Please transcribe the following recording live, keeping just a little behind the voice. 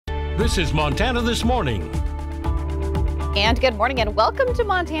This is Montana This Morning. And good morning and welcome to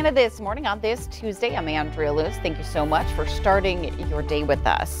Montana This Morning on this Tuesday. I'm Andrea Lutz. Thank you so much for starting your day with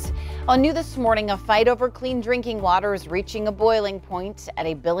us. On new this morning, a fight over clean drinking water is reaching a boiling point at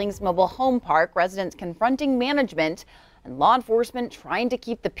a Billings mobile home park. Residents confronting management and law enforcement trying to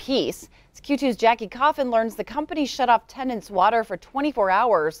keep the peace. As Q2's Jackie Coffin learns the company shut off tenants' water for 24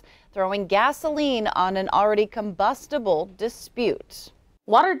 hours, throwing gasoline on an already combustible dispute.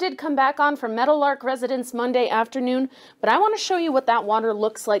 Water did come back on for Meadowlark residents Monday afternoon, but I want to show you what that water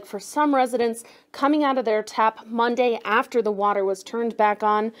looks like for some residents coming out of their tap Monday after the water was turned back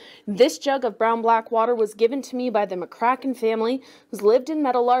on. This jug of brown black water was given to me by the McCracken family, who's lived in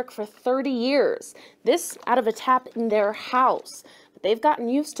Meadowlark for 30 years. This out of a tap in their house, but they've gotten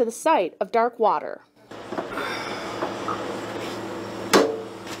used to the sight of dark water.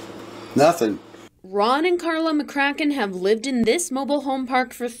 Nothing. Ron and Carla McCracken have lived in this mobile home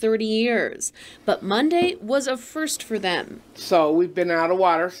park for 30 years, but Monday was a first for them. So we've been out of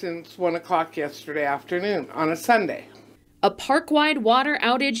water since 1 o'clock yesterday afternoon on a Sunday. A park-wide water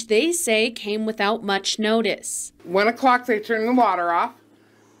outage, they say, came without much notice. 1 o'clock they turned the water off,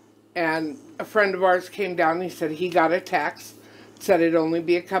 and a friend of ours came down and he said he got a text, said it'd only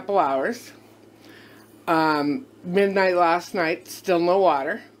be a couple hours. Midnight last night, still no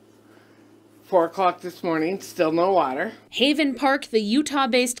water. 4 o'clock this morning, still no water. Haven Park, the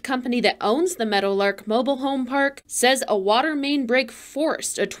Utah-based company that owns the Meadowlark mobile home park, says a water main break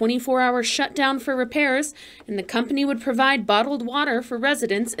forced a 24-hour shutdown for repairs, and the company would provide bottled water for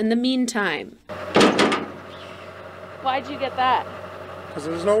residents in the meantime. Why'd you get that? Because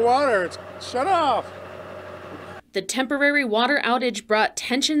there's no water. It's shut off. The temporary water outage brought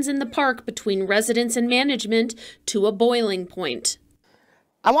tensions in the park between residents and management to a boiling point.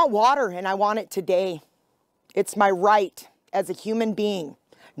 I want water, and I want it today. It's my right as a human being,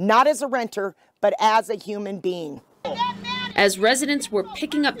 not as a renter, but as a human being. As residents were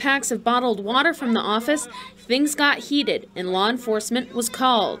picking up packs of bottled water from the office, things got heated and law enforcement was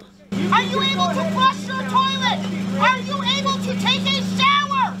called. Are you able to flush your toilet? Are you able to take a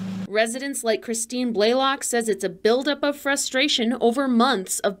shower? Residents like Christine Blaylock says it's a buildup of frustration over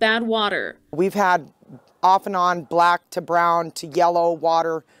months of bad water. We've had off and on black to brown to yellow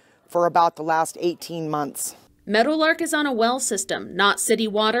water for about the last 18 months. Meadowlark is on a well system, not city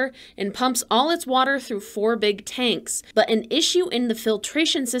water, and pumps all its water through 4 big tanks. But an issue in the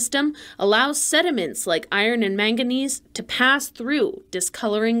filtration system allows sediments like iron and manganese to pass through,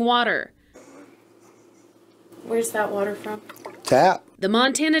 discoloring water. Where's that water from? Tap. The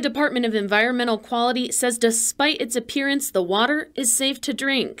Montana Department of Environmental Quality says despite its appearance, the water is safe to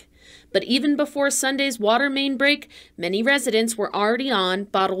drink. But even before Sunday's water main break, many residents were already on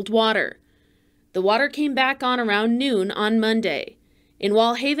bottled water. The water came back on around noon on Monday. And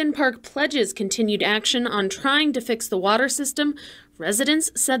while Haven Park pledges continued action on trying to fix the water system,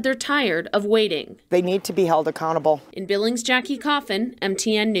 residents said they're tired of waiting. They need to be held accountable. In Billings, Jackie Coffin,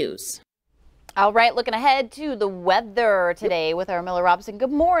 MTN News. All right, looking ahead to the weather today with our Miller Robinson.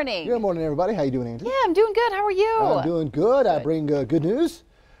 Good morning. Good morning, everybody. How you doing, Andrew? Yeah, I'm doing good. How are you? I'm doing good. I bring good news.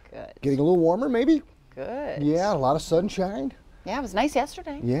 Good. Getting a little warmer, maybe? Good. Yeah, a lot of sunshine. Yeah, it was nice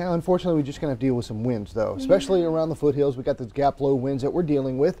yesterday. Yeah, unfortunately, we're just going to have to deal with some winds, though, especially around the foothills. We got the gap low winds that we're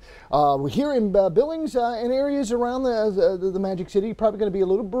dealing with. We're here in Billings and areas around the Magic City. Probably going to be a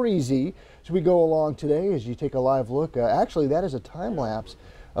little breezy as we go along today. As you take a live look, actually, that is a time lapse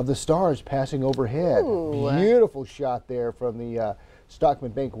of the stars passing overhead. Ooh. Beautiful shot there from the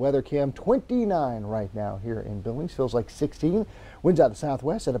Stockman Bank weather cam. 29 right now here in Billings. Feels like 16. Winds out of the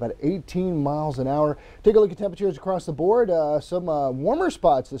southwest at about 18 miles an hour. Take a look at temperatures across the board. Some warmer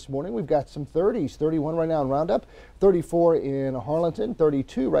spots this morning. We've got some 30s, 31 right now in Roundup, 34 in Harlingen,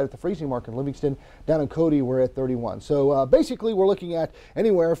 32 right at the freezing mark in Livingston. Down in Cody, we're at 31. So basically, we're looking at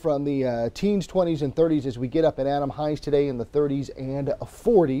anywhere from the teens, 20s, and 30s as we get up at Adam. Highs today in the 30s and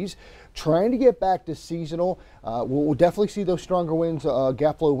 40s. Trying to get back to seasonal. We'll definitely see those stronger winds,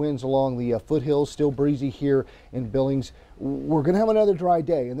 gap low winds along the foothills. Still breezy here in Billings. We're going to have another dry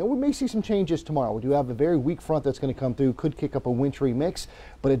day, and then we may see some changes tomorrow. We do have a very weak front that's going to come through, could kick up a wintry mix,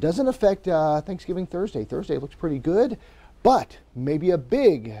 but it doesn't affect Thanksgiving Thursday. Thursday looks pretty good, but maybe a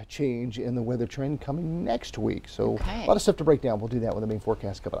big change in the weather trend coming next week. So a lot of stuff to break down. We'll do that with the main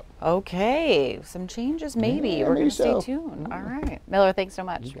forecast coming up. Okay, some changes maybe. Yeah, We're going to maybe so. stay tuned. All right. Miller, thanks so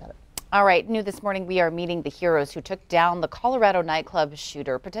much. You got it. All right, new this morning, we are meeting the heroes who took down the Colorado nightclub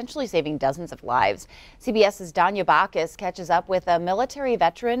shooter, potentially saving dozens of lives. CBS's Danya Bacchus catches up with a military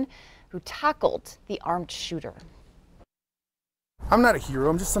veteran who tackled the armed shooter. I'm not a hero,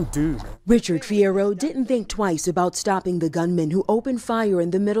 I'm just some dude. Richard Fierro didn't think twice about stopping the gunman who opened fire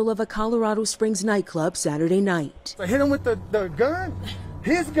in the middle of a Colorado Springs nightclub Saturday night. I hit him with the gun,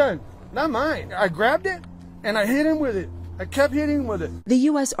 his gun, not mine. I grabbed it and I hit him with it. I kept hitting with it. The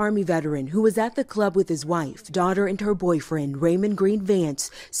U.S. Army veteran who was at the club with his wife, daughter, and her boyfriend, Raymond Green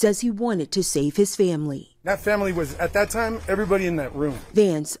Vance, says he wanted to save his family. That family was, at that time, everybody in that room.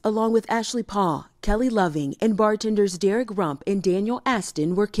 Vance, along with Ashley Paw, Kelly Loving, and bartenders Derek Rump and Daniel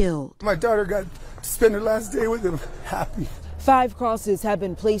Aston were killed. My daughter got to spend her last day with him, happy. 5 crosses have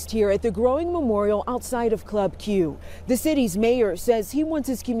been placed here at the growing memorial outside of Club Q. The city's mayor says he wants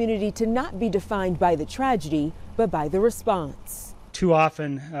his community to not be defined by the tragedy, but by the response. Too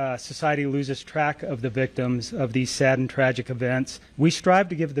often, society loses track of the victims of these sad and tragic events. We strive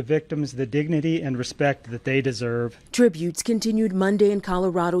to give the victims the dignity and respect that they deserve. Tributes continued Monday in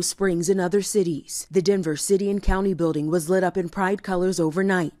Colorado Springs and other cities. The Denver City and County building was lit up in pride colors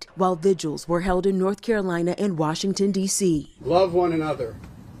overnight, while vigils were held in North Carolina and Washington, D.C. Love one another.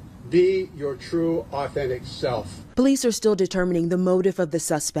 Be your true, authentic self. Police are still determining the motive of the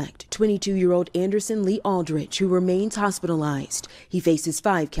suspect, 22-year-old Anderson Lee Aldrich, who remains hospitalized. He faces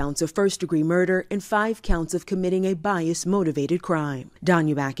 5 counts of first-degree murder and 5 counts of committing a bias-motivated crime.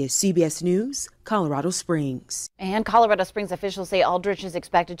 Danya Backus, CBS News, Colorado Springs. And Colorado Springs officials say Aldrich is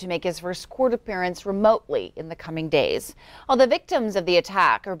expected to make his first court appearance remotely in the coming days. All the victims of the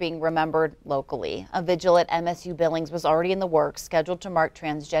attack are being remembered locally. A vigil at MSU Billings was already in the works, scheduled to mark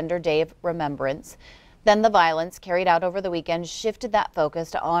Transgender Day of Remembrance. Then the violence carried out over the weekend shifted that focus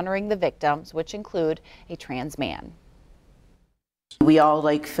to honoring the victims, which include a trans man. We all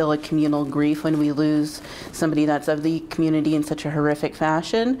feel a communal grief when we lose somebody that's of the community in such a horrific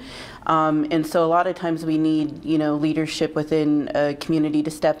fashion. And so a lot of times we need, leadership within a community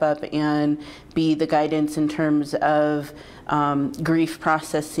to step up and be the guidance in terms of grief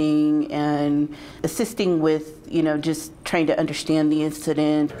processing and assisting with, just trying to understand the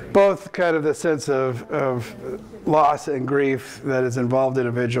incident. Both kind of the sense of loss and grief that is involved in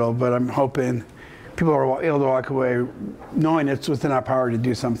a vigil, but I'm hoping people are able to walk away knowing it's within our power to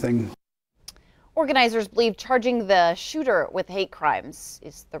do something. Organizers believe charging the shooter with hate crimes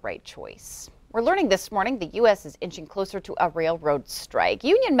is the right choice. We're learning this morning the U.S. is inching closer to a railroad strike.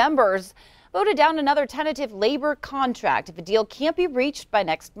 Union members voted down another tentative labor contract. If a deal can't be reached by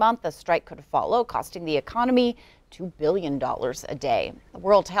next month, a strike could follow, costing the economy $2 billion a day. The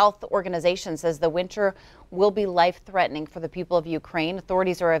World Health Organization says the winter will be life-threatening for the people of Ukraine.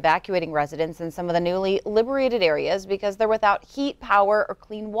 Authorities are evacuating residents in some of the newly liberated areas because they're without heat, power, or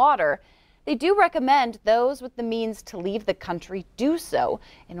clean water. They do recommend those with the means to leave the country do so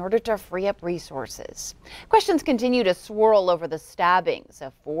in order to free up resources. Questions continue to swirl over the stabbings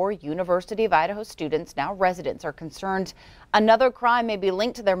of 4 University of Idaho students. Now residents are concerned another crime may be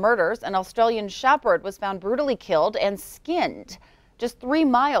linked to their murders. An Australian shepherd was found brutally killed and skinned just 3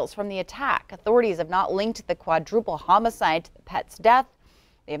 miles from the attack. Authorities have not linked the quadruple homicide to the pet's death.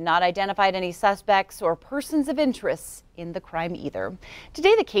 They have not identified any suspects or persons of interest in the crime either.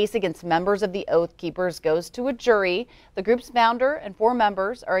 Today, the case against members of the Oath Keepers goes to a jury. The group's founder and 4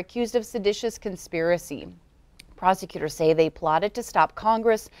 members are accused of seditious conspiracy. Prosecutors say they plotted to stop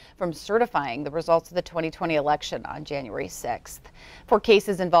Congress from certifying the results of the 2020 election on January 6th. 4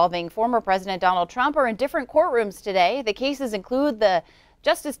 cases involving former President Donald Trump are in different courtrooms today. The cases include the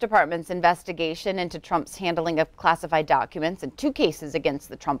Justice Department's investigation into Trump's handling of classified documents and 2 cases against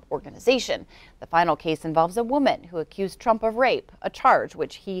the Trump Organization. The final case involves a woman who accused Trump of rape, a charge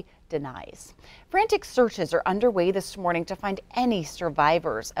which he denies. Frantic searches are underway this morning to find any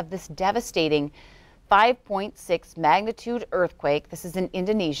survivors of this devastating 5.6 magnitude earthquake. This is in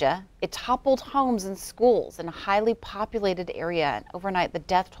Indonesia. It toppled homes and schools in a highly populated area, and overnight the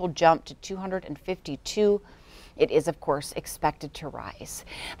death toll jumped to 252. It is, of course, expected to rise.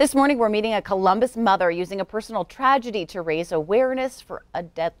 This morning, we're meeting a Columbus mother using a personal tragedy to raise awareness for a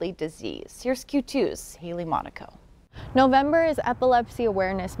deadly disease. Here's Q2's Haley Monaco. November is Epilepsy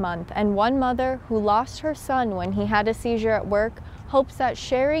Awareness Month, and one mother who lost her son when he had a seizure at work hopes that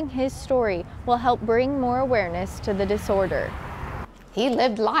sharing his story will help bring more awareness to the disorder. He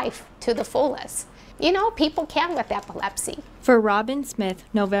lived life to the fullest. People can with epilepsy. For Robin Smith,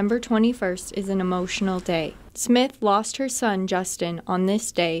 November 21st is an emotional day. Smith lost her son, Justin, on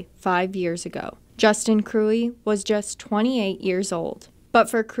this day 5 years ago. Justin Cruey was just 28 years old. But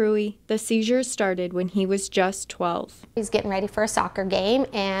for Cruey, the seizures started when he was just 12. He was getting ready for a soccer game,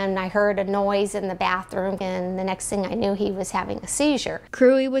 and I heard a noise in the bathroom, and the next thing I knew, he was having a seizure.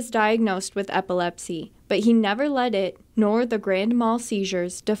 Cruey was diagnosed with epilepsy, but he never let it, nor the grand mal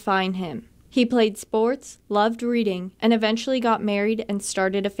seizures, define him. He played sports, loved reading, and eventually got married and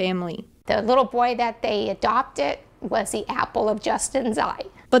started a family. The little boy that they adopted was the apple of Justin's eye.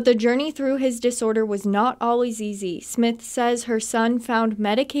 But the journey through his disorder was not always easy. Smith says her son found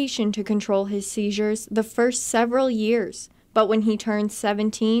medication to control his seizures the first several years. But when he turned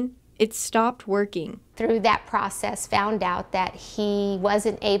 17, it stopped working. Through that process, found out that he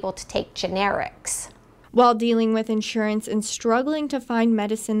wasn't able to take generics. While dealing with insurance and struggling to find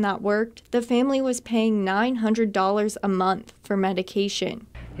medicine that worked, the family was paying $900 a month for medication.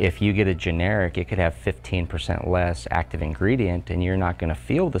 If you get a generic, it could have 15% less active ingredient, and you're not going to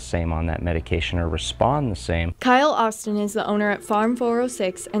feel the same on that medication or respond the same. Kyle Austin is the owner at Farm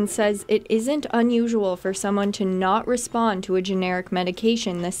 406 and says it isn't unusual for someone to not respond to a generic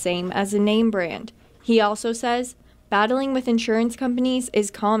medication the same as a name brand. He also says battling with insurance companies is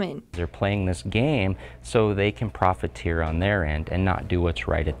common. They're playing this game so they can profiteer on their end and not do what's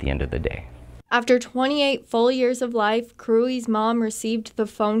right at the end of the day. After 28 full years of life, Cruey's mom received the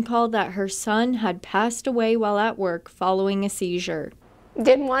phone call that her son had passed away while at work following a seizure.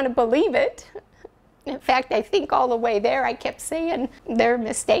 Didn't want to believe it. In fact, I think all the way there I kept saying, they're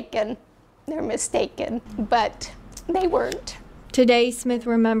mistaken, but they weren't. Today, Smith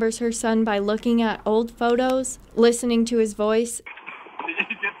remembers her son by looking at old photos, listening to his voice, Did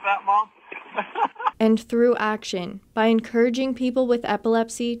you get that, Mom? and through action by encouraging people with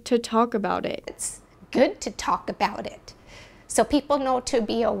epilepsy to talk about it. It's good to talk about it so people know to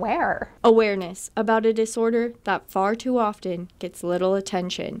be aware. Awareness about a disorder that far too often gets little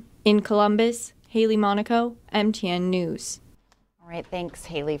attention. In Columbus, Haley Monaco, MTN News. All right, thanks,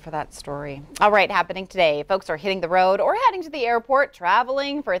 Haley, for that story. All right, happening today. Folks are hitting the road or heading to the airport,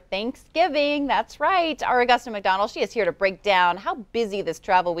 traveling for Thanksgiving. That's right. Our Augusta McDonald, she is here to break down how busy this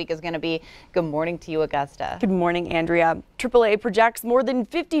travel week is going to be. Good morning to you, Augusta. Good morning, Andrea. AAA projects more than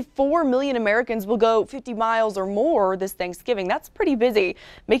 54 million Americans will go 50 miles or more this Thanksgiving. That's pretty busy,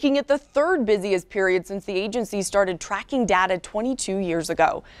 making it the third busiest period since the agency started tracking data 22 years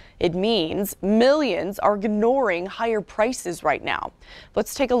ago. It means millions are ignoring higher prices right now.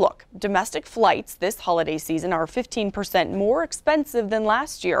 Let's take a look. Domestic flights this holiday season are 15% more expensive than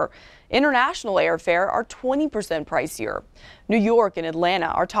last year. International airfare are 20% pricier. New York and Atlanta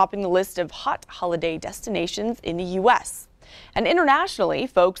are topping the list of hot holiday destinations in the U.S. And internationally,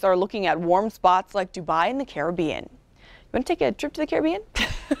 folks are looking at warm spots like Dubai and the Caribbean. You want to take a trip to the Caribbean?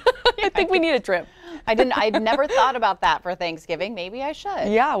 I think we need a trip. I'd never thought about that for Thanksgiving. Maybe I should.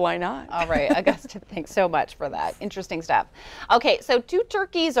 Yeah, why not? All right, Augusta, thanks so much for that. Interesting stuff. Okay, so 2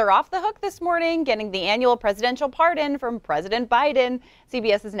 turkeys are off the hook this morning, getting the annual presidential pardon from President Biden.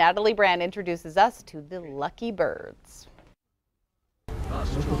 CBS's Natalie Brand introduces us to the lucky birds.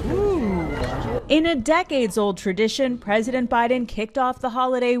 In a decades-old tradition, President Biden kicked off the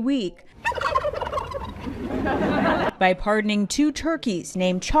holiday week by pardoning 2 turkeys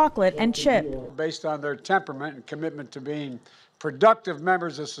named Chocolate and Chip. Based on their temperament and commitment to being productive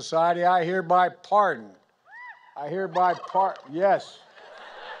members of society, I hereby pardon. I hereby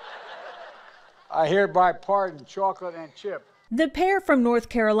pardon Chocolate and Chip. The pair from North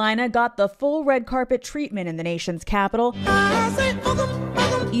Carolina got the full red carpet treatment in the nation's capital,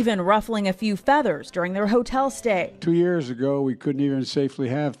 even ruffling a few feathers during their hotel stay. 2 years ago, we couldn't even safely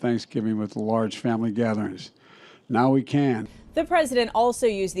have Thanksgiving with large family gatherings. Now we can. The president also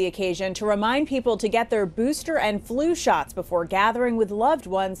used the occasion to remind people to get their booster and flu shots before gathering with loved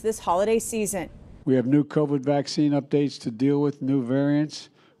ones this holiday season. We have new COVID vaccine updates to deal with, new variants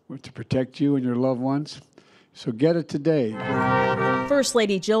to protect you and your loved ones. So get it today. First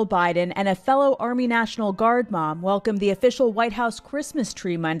Lady Jill Biden and a fellow Army National Guard mom welcomed the official White House Christmas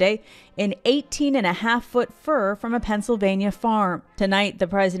tree Monday in 18.5-foot fir from a Pennsylvania farm. Tonight, the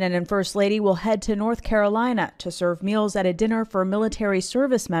president and First Lady will head to North Carolina to serve meals at a dinner for military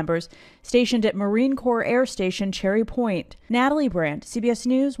service members stationed at Marine Corps Air Station Cherry Point. Natalie Brand, CBS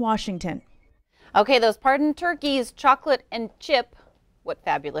News, Washington. Okay, those pardoned turkeys, Chocolate and Chip. What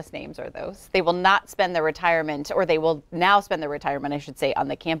fabulous names are those? They will not spend their retirement, or they will now spend their retirement, I should say, on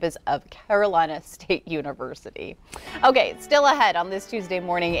the campus of Carolina State University. Okay, still ahead on this Tuesday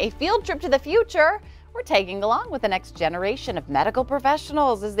morning, a field trip to the future. We're taking along with the next generation of medical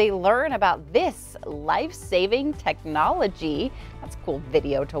professionals as they learn about this life-saving technology. That's a cool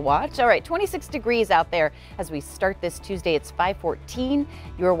video to watch. All right, 26 degrees out there as we start this Tuesday. It's 5:14.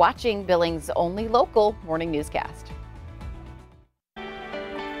 You're watching Billings' only local morning newscast.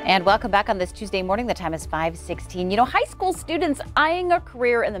 And welcome back on this Tuesday morning. The time is 5:16. You know, high school students eyeing a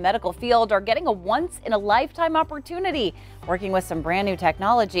career in the medical field are getting a once-in-a-lifetime opportunity working with some brand new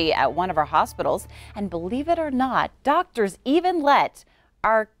technology at one of our hospitals. And believe it or not, doctors even let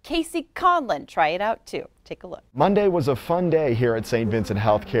our Casey Conlon try it out too. Take a look. Monday was a fun day here at St. Vincent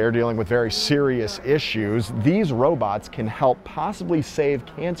Healthcare, dealing with very serious issues. These robots can help possibly save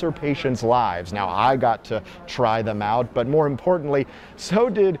cancer patients' lives. Now, I got to try them out, but more importantly, so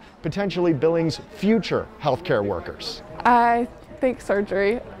did potentially Billings' future healthcare workers. I think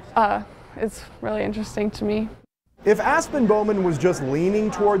surgery is really interesting to me. If Aspen Bowman was just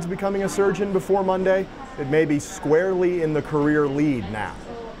leaning towards becoming a surgeon before Monday, it may be squarely in the career lead now.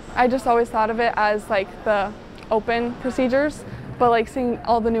 I just always thought of it as like the open procedures, but like seeing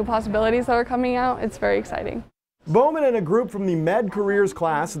all the new possibilities that are coming out, it's very exciting. Bowman and a group from the Med Careers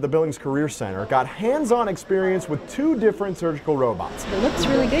class at the Billings Career Center got hands-on experience with 2 different surgical robots. It looks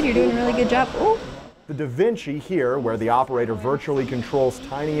really good. You're doing a really good job. Ooh. The Da Vinci here, where the operator virtually controls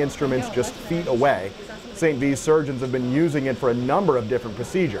tiny instruments just feet away. St. V's surgeons have been using it for a number of different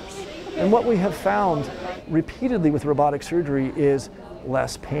procedures. And what we have found repeatedly with robotic surgery is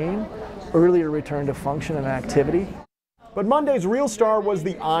less pain, earlier return to function and activity. But Monday's real star was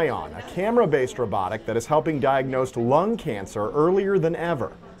the Ion, a camera-based robotic that is helping diagnose lung cancer earlier than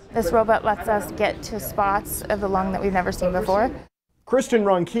ever. This robot lets us get to spots of the lung that we've never seen before. Kristen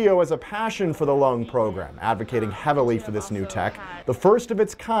Ronquillo has a passion for the lung program, advocating heavily for this new tech, the first of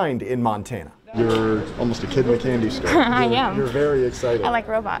its kind in Montana. You're almost a kid in a candy store. I am. You're very excited. I like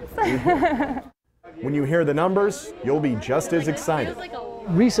robots. When you hear the numbers, you'll be just as excited.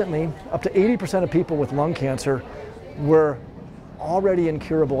 Recently, up to 80% of people with lung cancer were already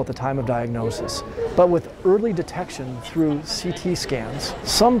incurable at the time of diagnosis. But with early detection through CT scans,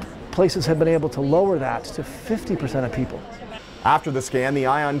 some places have been able to lower that to 50% of people. After the scan, the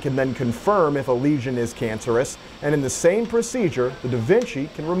Ion can then confirm if a lesion is cancerous, and in the same procedure, the Da Vinci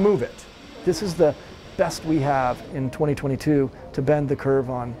can remove it. This is the best we have in 2022 to bend the curve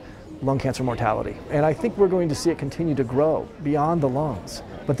on lung cancer mortality. And I think we're going to see it continue to grow beyond the lungs.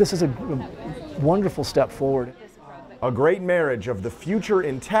 But this is a wonderful step forward. A great marriage of the future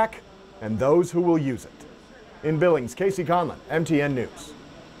in tech and those who will use it. In Billings, Casey Conlon, MTN News.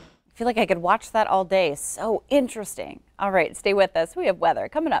 I feel like I could watch that all day. So interesting. All right, stay with us. We have weather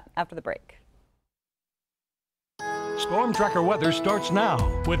coming up after the break. Storm Tracker weather starts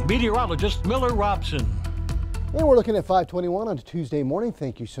now with meteorologist Miller Robson. And we're looking at 5:21 on a Tuesday morning.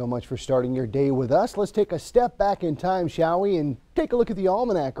 Thank you so much for starting your day with us. Let's take a step back in time, shall we, and take a look at the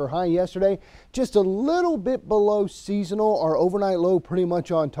almanac. Our high yesterday, just a little bit below seasonal. Our overnight low pretty much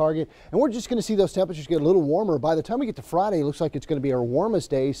on target. And we're just going to see those temperatures get a little warmer. By the time we get to Friday, it looks like it's going to be our warmest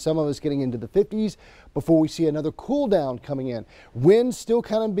day. Some of us getting into the 50s before we see another cool down coming in. Winds still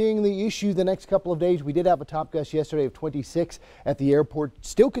kind of being the issue the next couple of days. We did have a top gust yesterday of 26 at the airport.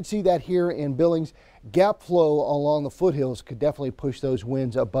 Still could see that here in Billings. Gap flow along the foothills could definitely push those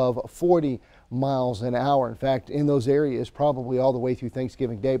winds above 40 miles an hour. In fact, in those areas probably all the way through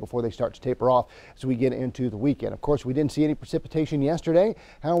Thanksgiving Day before they start to taper off as we get into the weekend. Of course, we didn't see any precipitation yesterday.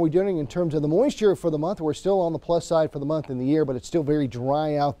 How are we doing in terms of the moisture for the month? We're still on the plus side for the month and the year, but it's still very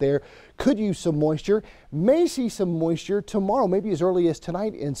dry out there. Could use some moisture. May see some moisture tomorrow, maybe as early as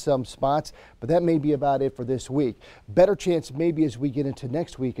tonight in some spots, but that may be about it for this week. Better chance maybe as we get into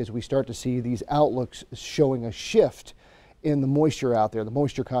next week as we start to see these outlooks showing a shift in the moisture out there. The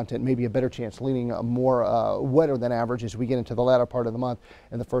moisture content may be a better chance, leaning more wetter than average as we get into the latter part of the month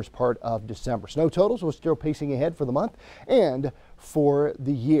and the first part of December. Snow totals will still pacing ahead for the month and for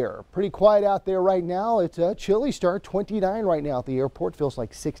the year. Pretty quiet out there right now. It's a chilly start, 29 right now at the airport. Feels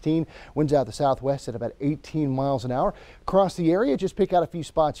like 16. Winds out the southwest at about 18 miles an hour. Across the area, just pick out a few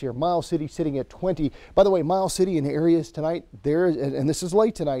spots here. Miles City sitting at 20. By the way, Miles City in the areas tonight, and this is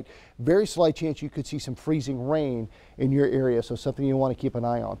late tonight, very slight chance you could see some freezing rain in your area, so something you want to keep an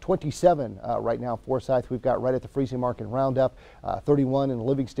eye on. 27 right now, Forsyth, we've got right at the freezing mark in Roundup. 31 in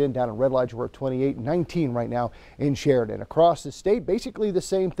Livingston, down in Red Lodge, we're at 28. 19 right now in Sheridan. Across the state, basically the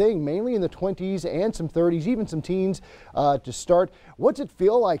same thing, mainly in the 20s and some 30s, even some teens to start. What's it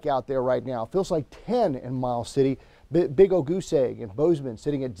feel like out there right now? It feels like 10 in Miles City. Big O Goose Egg and Bozeman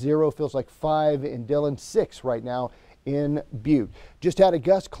sitting at 0, feels like 5 in Dillon, 6 right now in Butte. Just had a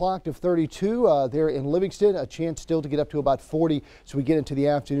gust clocked of 32 there in Livingston, a chance still to get up to about 40 so we get into the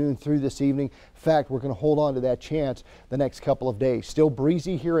afternoon through this evening. In fact, we're going to hold on to that chance the next couple of days. Still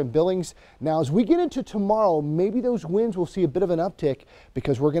breezy here in Billings. Now, as we get into tomorrow, maybe those winds will see a bit of an uptick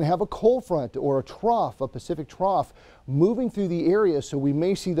because we're going to have a cold front or a trough, a Pacific trough, moving through the area, so we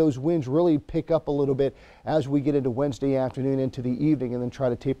may see those winds really pick up a little bit as we get into Wednesday afternoon into the evening and then try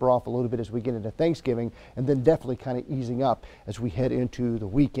to taper off a little bit as we get into Thanksgiving and then definitely kind of easing up as we head into the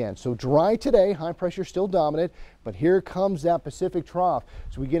weekend. So dry today, high pressure still dominant, but here comes that Pacific trough.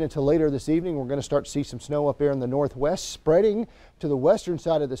 As we get into later this evening, we're going to start to see some snow up there in the northwest, spreading to the western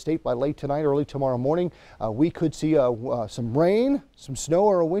side of the state by late tonight, early tomorrow morning. We could see some rain, some snow,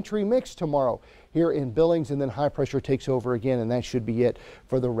 or a wintry mix tomorrow here in Billings, and then high pressure takes over again, and that should be it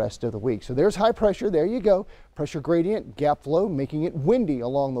for the rest of the week. So there's high pressure. There you go. Pressure gradient, gap flow, making it windy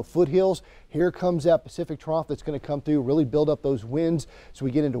along the foothills. Here comes that Pacific trough that's going to come through, really build up those winds. So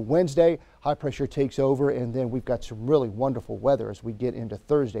we get into Wednesday, high pressure takes over, and then we've got some really wonderful weather as we get into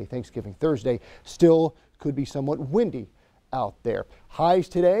Thursday, Thanksgiving Thursday. Still could be somewhat windy out there. Highs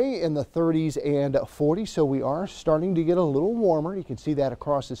today in the 30s and 40s, so we are starting to get a little warmer. You can see that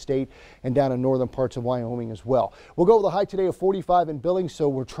across the state and down in northern parts of Wyoming as well. We'll go with a high today of 45 in Billings, so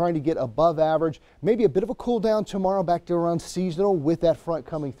we're trying to get above average. Maybe a bit of a cool down tomorrow, back to around seasonal with that front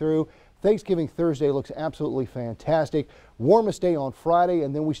coming through. Thanksgiving Thursday looks absolutely fantastic. Warmest day on Friday,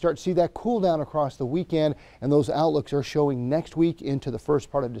 and then we start to see that cool down across the weekend, and those outlooks are showing next week into the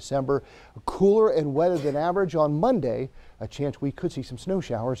first part of December. Cooler and wetter than average on Monday. A chance we could see some snow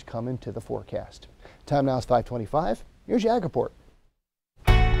showers come into the forecast. Time now is 5:25. Here's your Ag Report.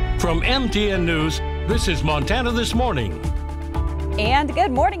 From MTN News, this is Montana This Morning. And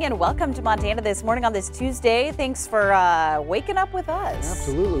good morning and welcome to Montana This Morning on this Tuesday. Thanks for waking up with us.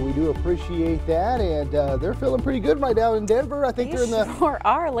 Absolutely, we do appreciate that, and they're feeling pretty good right now in Denver. I think they're in the sure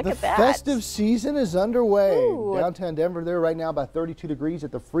are. Look at that. Festive season is underway. Ooh. Downtown Denver, there right now about 32 degrees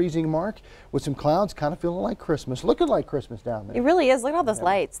at the freezing mark with some clouds, kind of feeling like Christmas, looking like Christmas down there. It really is. Look at all those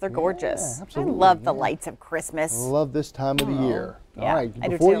lights. They're gorgeous. Yeah, absolutely. I love the lights of Christmas. Love this time of the year. Yeah, all right, I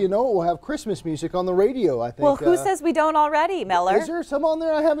do before too. you know it, we'll have Christmas music on the radio, I think. Well, who says we don't already, Miller? Is there some on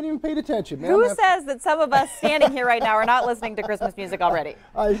there? I haven't even paid attention. Man, Who says that some of us standing here right now are not listening to Christmas music already?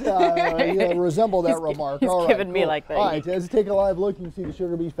 I resemble that remark. He's all right, giving me like that. All right, as we take a live look, you can see the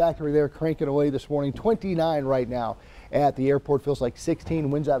Sugar Beet Factory there cranking away this morning. 29 right now at the airport. Feels like 16.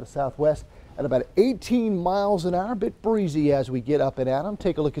 Winds out of the southwest at about 18 miles an hour. A bit breezy as we get up and at them.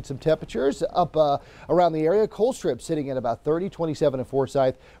 Take a look at some temperatures up around the area. Colstrip sitting at about 30, 27 in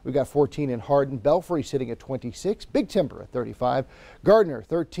Forsyth. We've got 14 in Hardin. Belfry sitting at 26. Big Timber at 35. Gardner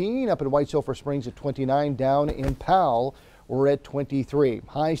 13. Up in White Sulphur Springs at 29. Down in Powell, we're at 23.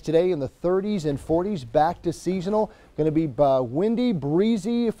 Highs today in the 30s and 40s. Back to seasonal. Going to be windy,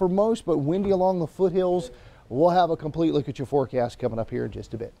 breezy for most, but windy along the foothills. We'll have a complete look at your forecast coming up here in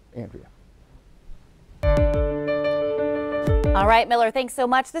just a bit. Andrea. All right, Miller, thanks so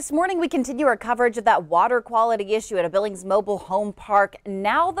much. This morning we continue our coverage of that water quality issue at a Billings mobile home park.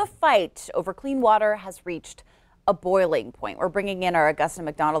 Now the fight over clean water has reached a boiling point. We're bringing in our Augusta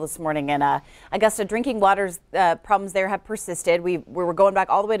McDonald this morning, and Augusta, drinking water's problems there have persisted. We were going back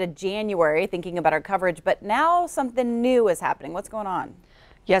all the way to January thinking about our coverage, but now something new is happening. What's going on?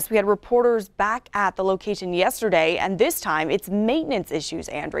 Yes, we had reporters back at the location yesterday, and this time it's maintenance issues,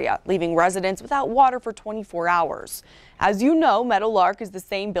 Andrea, leaving residents without water for 24 hours. As you know, Meadowlark is the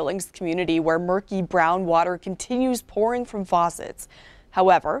same Billings community where murky brown water continues pouring from faucets.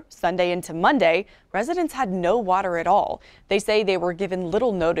 However, Sunday into Monday, residents had no water at all. They say they were given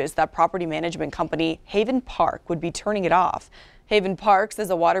little notice that property management company Haven Park would be turning it off. Haven Park says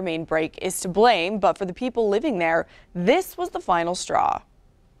a water main break is to blame, but for the people living there, this was the final straw.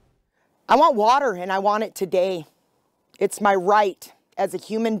 I want water, and I want it today. It's my right as a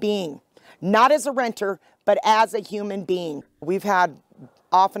human being, not as a renter, but as a human being. We've had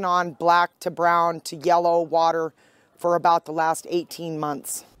off and on black to brown to yellow water for about the last 18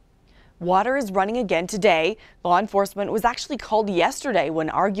 months. Water is running again today. Law enforcement was actually called yesterday when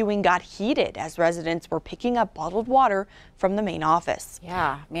arguing got heated as residents were picking up bottled water from the main office.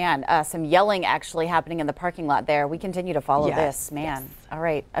 Yeah, man, some yelling actually happening in the parking lot there. We continue to follow this, man. Yes. All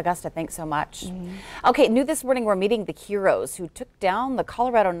right, Augusta, thanks so much. Okay, new this morning, we're meeting the heroes who took down the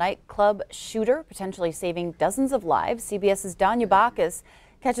Colorado nightclub shooter, potentially saving dozens of lives. CBS's Danya Bacchus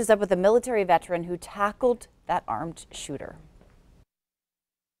catches up with a military veteran who tackled that armed shooter.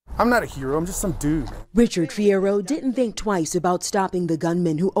 I'm not a hero, I'm just some dude. Richard Fierro didn't think twice about stopping the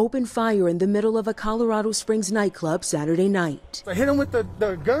gunman who opened fire in the middle of a Colorado Springs nightclub Saturday night. I hit him with the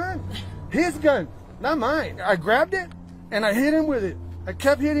gun, his gun, not mine. I grabbed it and I hit him with it. I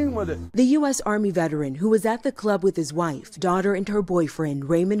kept hitting him with it. The U.S. Army veteran who was at the club with his wife, daughter, and her boyfriend,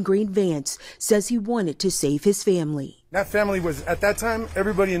 Raymond Green Vance, says he wanted to save his family. That family was, at that time,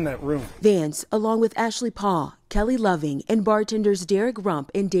 everybody in that room. Vance, along with Ashley Paw, Kelly Loving, and bartenders Derek Rump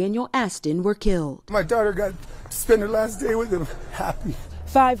and Daniel Aston were killed. My daughter got to spend her last day with him, happy,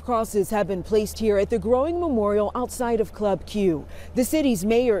 5 crosses have been placed here at the growing memorial outside of Club Q. The city's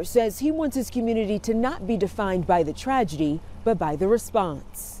mayor says he wants his community to not be defined by the tragedy, but by the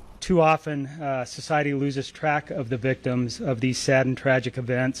response. Too often, society loses track of the victims of these sad and tragic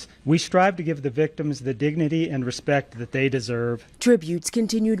events. We strive to give the victims the dignity and respect that they deserve. Tributes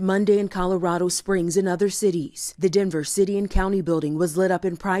continued Monday in Colorado Springs and other cities. The Denver City and County building was lit up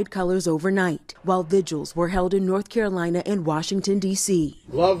in pride colors overnight, while vigils were held in North Carolina and Washington, D.C.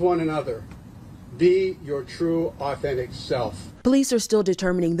 Love one another. Be your true, authentic self. Police are still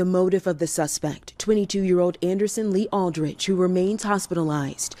determining the motive of the suspect, 22-year-old Anderson Lee Aldrich, who remains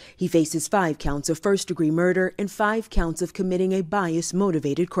hospitalized. He faces 5 counts of first-degree murder and 5 counts of committing a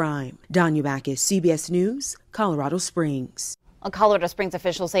bias-motivated crime. Danya Backus, CBS News, Colorado Springs. Colorado Springs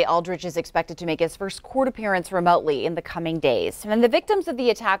officials say Aldrich is expected to make his first court appearance remotely in the coming days. And the victims of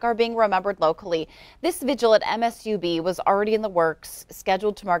the attack are being remembered locally. This vigil at MSUB was already in the works,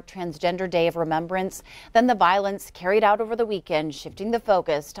 scheduled to mark Transgender Day of Remembrance. Then the violence carried out over the weekend, shifting the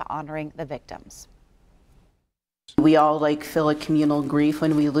focus to honoring the victims. We all feel a communal grief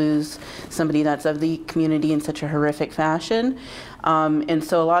when we lose somebody that's of the community in such a horrific fashion. And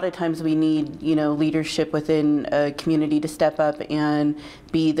so a lot of times we need, leadership within a community to step up and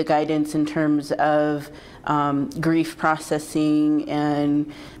be the guidance in terms of grief processing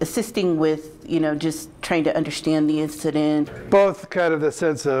and assisting with, just trying to understand the incident. Both kind of the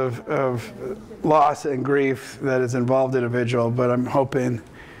sense of loss and grief that is involved in a vigil, but I'm hoping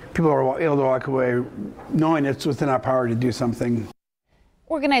people are able to walk away knowing it's within our power to do something.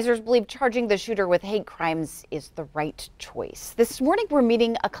 Organizers believe charging the shooter with hate crimes is the right choice. This morning, we're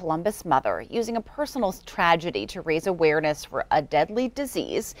meeting a Columbus mother using a personal tragedy to raise awareness for a deadly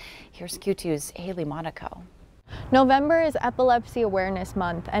disease. Here's Q2's Haley Monaco. November is Epilepsy Awareness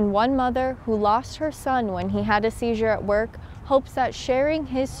Month, and one mother who lost her son when he had a seizure at work hopes that sharing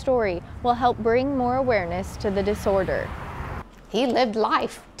his story will help bring more awareness to the disorder. He lived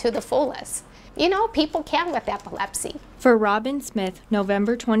life to the fullest. People can with epilepsy. For Robin Smith,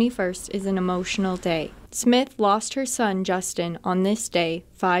 November 21st is an emotional day. Smith lost her son, Justin, on this day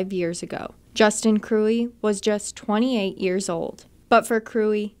 5 years ago. Justin Cruey was just 28 years old. But for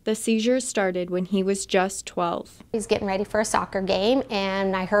Cruey, the seizures started when he was just 12. He was getting ready for a soccer game,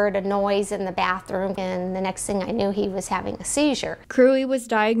 and I heard a noise in the bathroom, and the next thing I knew, he was having a seizure. Cruey was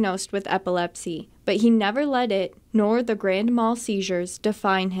diagnosed with epilepsy, but he never let it, nor the grand mal seizures,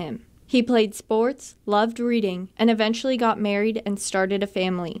 define him. He played sports, loved reading, and eventually got married and started a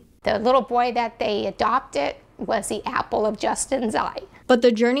family. The little boy that they adopted was the apple of Justin's eye. But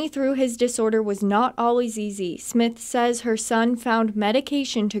the journey through his disorder was not always easy. Smith says her son found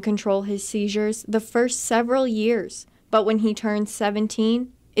medication to control his seizures the first several years, but when he turned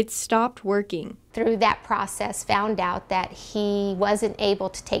 17, it stopped working. Through that process, found out that he wasn't able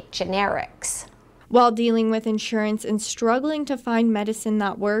to take generics. While dealing with insurance and struggling to find medicine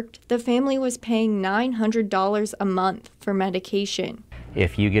that worked, the family was paying $900 a month for medication.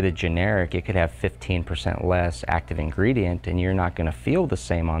 If you get a generic, it could have 15% less active ingredient, and you're not going to feel the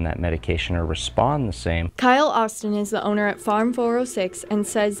same on that medication or respond the same. Kyle Austin is the owner at Farm 406 and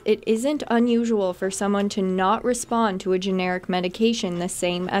says it isn't unusual for someone to not respond to a generic medication the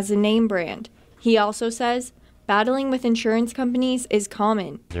same as a name brand. He also says battling with insurance companies is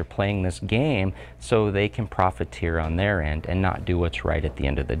common. They're playing this game so they can profiteer on their end and not do what's right at the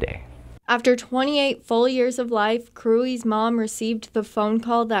end of the day. After 28 full years of life, Cruey's mom received the phone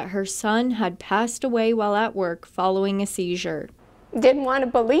call that her son had passed away while at work following a seizure. Didn't want to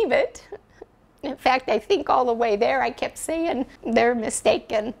believe it. In fact, I think all the way there I kept saying, they're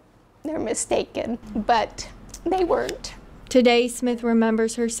mistaken, but they weren't. Today, Smith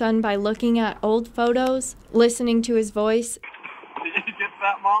remembers her son by looking at old photos, listening to his voice, Did you get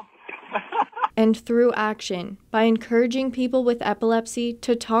that, Mom? and through action, by encouraging people with epilepsy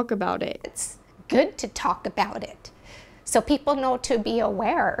to talk about it. It's good to talk about it, so people know to be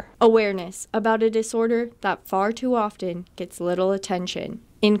aware. Awareness about a disorder that far too often gets little attention.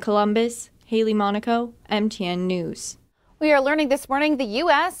 In Columbus, Haley Monaco, MTN News. We are learning this morning the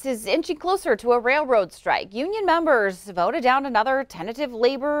U.S. is inching closer to a railroad strike. Union members voted down another tentative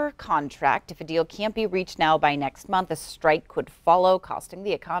labor contract. If a deal can't be reached now by next month, a strike could follow, costing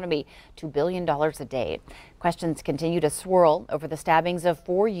the economy $2 billion a day. Questions continue to swirl over the stabbings of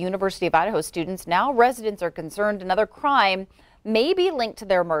 4 University of Idaho students. Now residents are concerned another crime may be linked to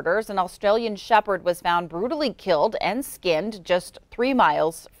their murders. An Australian shepherd was found brutally killed and skinned just 3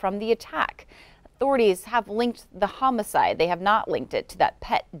 miles from the attack. Authorities have linked the homicide. They have not linked it to that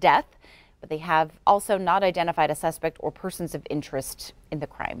pet death. but they have also not identified a suspect or persons of interest in the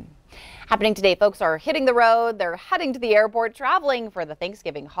crime. Happening today, folks are hitting the road. They're heading to the airport, traveling for the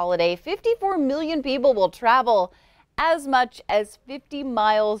Thanksgiving holiday. 54 million people will travel as much as 50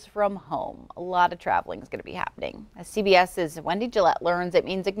 miles from home. A lot of traveling is going to be happening. As CBS's Wendy Gillette learns, it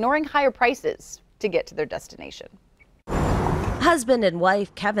means ignoring higher prices to get to their destination. Husband and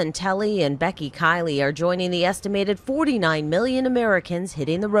wife Kevin Telly and Becky Kiley are joining the estimated 49 million Americans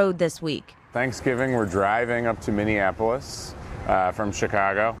hitting the road this week. Thanksgiving, we're driving up to Minneapolis from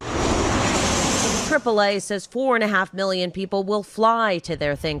Chicago. AAA says 4.5 million people will fly to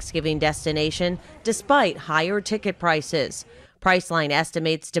their Thanksgiving destination despite higher ticket prices. Priceline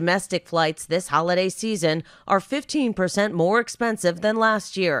estimates domestic flights this holiday season are 15% more expensive than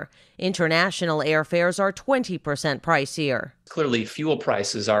last year. International airfares are 20% pricier. Clearly, fuel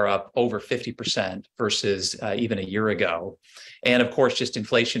prices are up over 50% versus even a year ago. And of course, just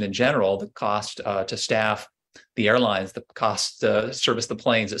inflation in general, the cost to staff the airlines, the cost to service the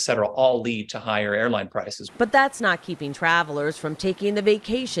planes, et cetera, all lead to higher airline prices. But that's not keeping travelers from taking the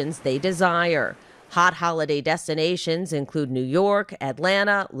vacations they desire. Hot holiday destinations include New York,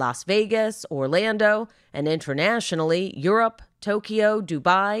 Atlanta, Las Vegas, Orlando, and internationally, Europe, Tokyo,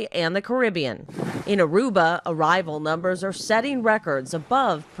 Dubai, and the Caribbean. In Aruba, arrival numbers are setting records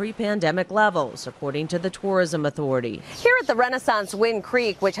above pre-pandemic levels, according to the Tourism Authority. Here at the Renaissance Wind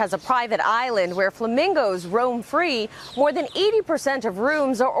Creek, which has a private island where flamingos roam free, more than 80% of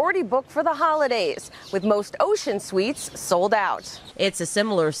rooms are already booked for the holidays, with most ocean suites sold out. It's a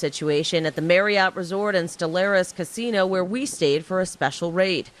similar situation at the Marriott Resort and Stellaris Casino, where we stayed for a special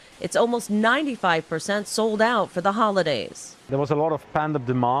rate. It's almost 95% sold out for the holidays. There was a lot of pent-up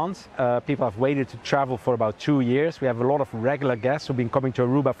demand. People have waited to travel for about 2 years. We have a lot of regular guests who've been coming to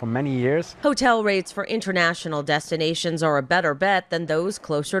Aruba for many years. Hotel rates for international destinations are a better bet than those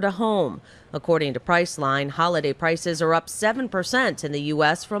closer to home. According to Priceline, holiday prices are up 7% in the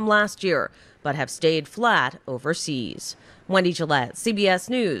U.S. from last year, but have stayed flat overseas. Wendy Gillette, CBS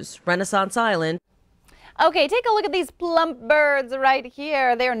News, Renaissance Island. Okay, take a look at these plump birds right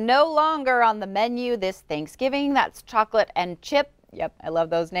here. They're no longer on the menu this Thanksgiving. That's chocolate and chip. Yep, I love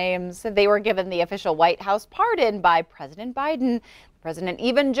those names. They were given the official White House pardon by President Biden. The president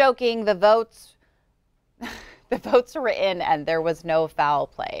even joking the votes were in and there was no foul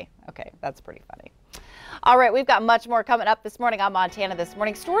play. Okay, that's pretty funny. All right, we've got much more coming up this morning on Montana This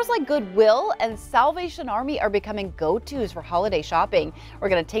Morning. Stores like Goodwill and Salvation Army are becoming go-tos for holiday shopping. We're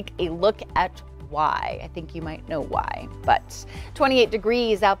going to take a look at why. I think you might know why, but 28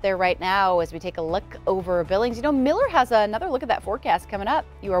 degrees out there right now as we take a look over Billings. You know, Miller has another look at that forecast coming up.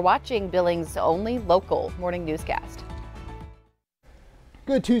 You are watching Billings' only local morning newscast.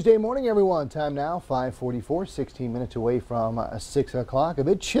 Good Tuesday morning, everyone. Time now, 5:44, 16 minutes away from 6 o'clock. A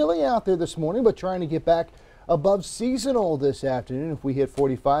bit chilly out there this morning, but trying to get back above seasonal this afternoon. If we hit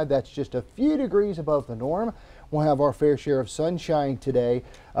 45, that's just a few degrees above the norm. We'll have our fair share of sunshine today.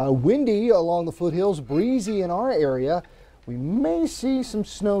 Windy along the foothills, breezy in our area. We may see some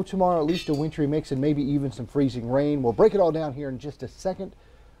snow tomorrow, at least a wintry mix, and maybe even some freezing rain. We'll break it all down here in just a second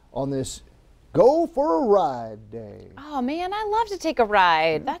on this Go for a Ride Day. Oh man, I love to take a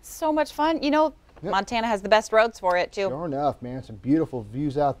ride. That's so much fun. You know, yep. Montana has the best roads for it too. Sure enough, man. Some beautiful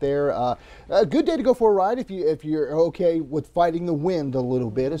views out there. A good day to go for a ride if you're okay with fighting the wind a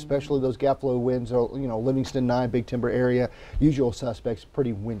little bit, especially those gap flow winds. Or, you know, Livingston 9, Big Timber area. Usual suspects.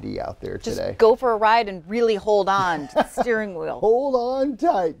 Pretty windy out there today. Just go for a ride and really hold on to the steering wheel. Hold on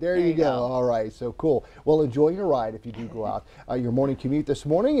tight. There you go. All right. So cool. Well, enjoy your ride if you do go out. Your morning commute this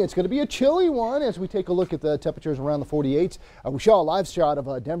morning. It's going to be a chilly one as we take a look at the temperatures around the 48s. We saw a live shot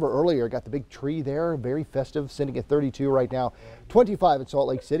of Denver earlier. Got the big tree there. Very festive, sitting at 32 right now. 25 in Salt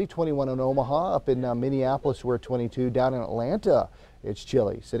Lake City, 21 in Omaha. Up in Minneapolis, we're at 22. Down in Atlanta, it's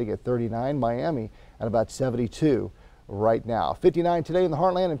chilly, sitting at 39. Miami at about 72 right now. 59 today in the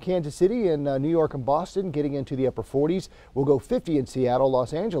heartland of Kansas City and New York and Boston, getting into the upper 40s. We'll go 50 in Seattle,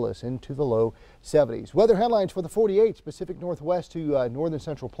 Los Angeles into the low 70s. Weather headlines for the 48s, Pacific Northwest to northern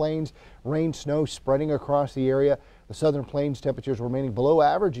central plains. Rain, snow spreading across the area. The southern plains temperatures remaining below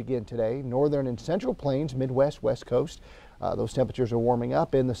average again today. Northern and central plains, Midwest, West Coast. Those temperatures are warming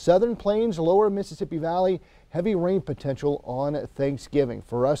up. In the southern plains, lower Mississippi Valley, heavy rain potential on Thanksgiving.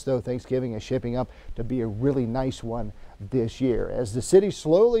 For us, though, Thanksgiving is shaping up to be a really nice one this year. As the city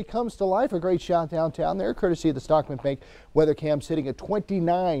slowly comes to life, a great shot downtown there, courtesy of the Stockman Bank weather cam, sitting at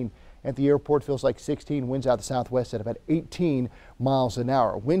 29 at the airport. Feels like 16. Winds out the southwest at about 18 miles an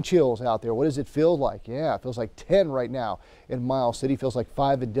hour. Wind chills out there. What does it feel like? Yeah, it feels like 10 right now in Miles City. Feels like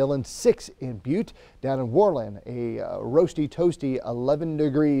 5 in Dillon, 6 in Butte. Down in Worland, a roasty, toasty 11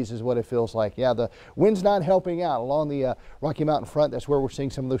 degrees is what it feels like. Yeah, the wind's not helping out along the Rocky Mountain front. That's where we're seeing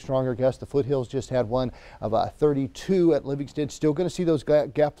some of those stronger gusts. The foothills just had one of 32 at Livingston. Still going to see those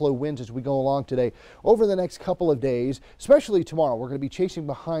gap flow winds as we go along today. Over the next couple of days, especially tomorrow, we're going to be chasing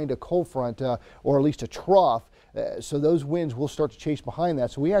behind a cold front or at least a trough. So those winds will start to chase behind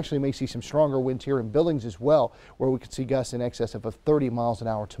that. So we actually may see some stronger winds here in Billings as well, where we could see gusts in excess of 30 miles an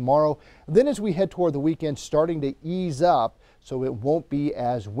hour tomorrow. Then as we head toward the weekend, starting to ease up, so it won't be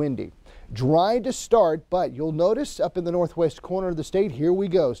as windy. Dry to start, but you'll notice up in the northwest corner of the state, here we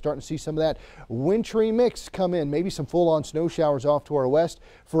go, starting to see some of that wintry mix come in. Maybe some full-on snow showers off to our west.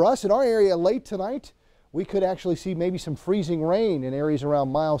 For us in our area late tonight, we could actually see maybe some freezing rain in areas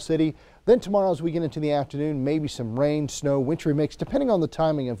around Miles City. Then tomorrow as we get into the afternoon, maybe some rain, snow, wintry mix, depending on the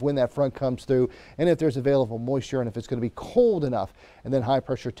timing of when that front comes through and if there's available moisture and if it's going to be cold enough. And then high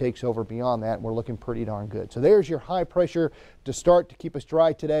pressure takes over beyond that, and we're looking pretty darn good. So there's your high pressure to start to keep us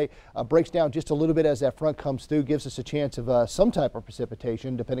dry today. Breaks down just a little bit as that front comes through, gives us a chance of some type of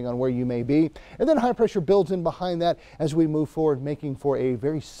precipitation depending on where you may be. And then high pressure builds in behind that as we move forward, making for a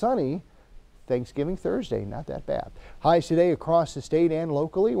very sunny Thanksgiving Thursday. Not that bad. Highs today across the state and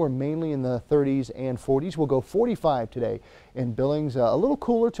locally. We're mainly in the 30s and 40s. We'll go 45 today in Billings. A little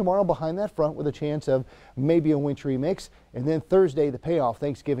cooler tomorrow behind that front with a chance of maybe a wintry mix. And then Thursday, the payoff,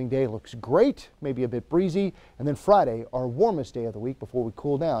 Thanksgiving Day, looks great, maybe a bit breezy. And then Friday, our warmest day of the week before we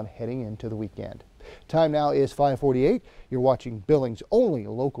cool down heading into the weekend. Time now is 5:48. You're watching Billings' only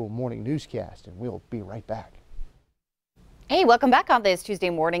local morning newscast, and we'll be right back. Hey, welcome back on this Tuesday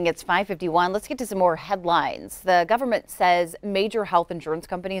morning. It's 5:51. Let's get to some more headlines. The government says major health insurance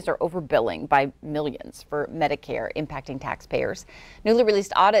companies are overbilling by millions for Medicare, impacting taxpayers. Newly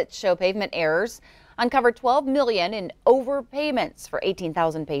released audits show pavement errors uncovered $12 million in overpayments for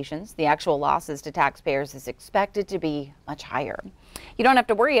 18,000 patients. The actual losses to taxpayers is expected to be much higher. You don't have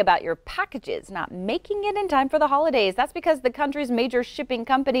to worry about your packages not making it in time for the holidays. That's because the country's major shipping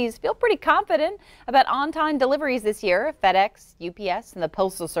companies feel pretty confident about on-time deliveries this year. FedEx, UPS, and the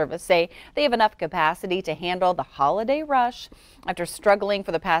Postal Service say they have enough capacity to handle the holiday rush. After struggling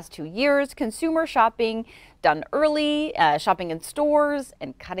for the past 2 years, consumer shopping done early, shopping in stores,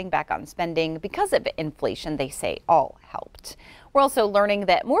 and cutting back on spending because of inflation, they say all helped. We're also learning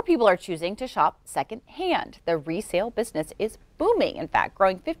that more people are choosing to shop secondhand. The resale business is booming, in fact,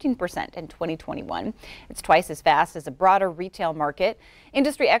 growing 15% in 2021. It's twice as fast as a broader retail market.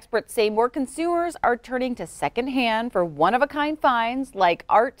 Industry experts say more consumers are turning to secondhand for one-of-a-kind finds like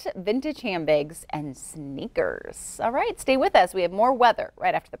art, vintage handbags, and sneakers. All right, stay with us. We have more weather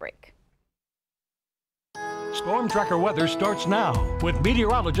right after the break. Storm Tracker weather starts now with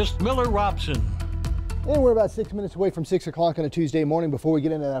meteorologist Miller Robson. And we're about 6 minutes away from 6 o'clock on a Tuesday morning. Before we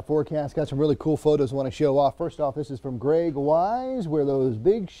get into that forecast, got some really cool photos I want to show off. First off, this is from Greg Wise, where those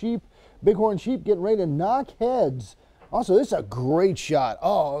bighorn sheep getting ready to knock heads. Also, this is a great shot.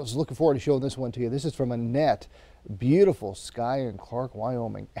 Oh, I was looking forward to showing this one to you. This is from Annette. Beautiful sky in Clark,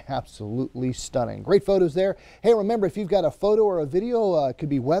 Wyoming. Absolutely stunning. Great photos there. Hey, remember, if you've got a photo or a video, it could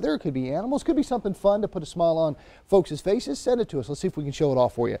be weather, could be animals, could be something fun to put a smile on folks' faces, send it to us. Let's see if we can show it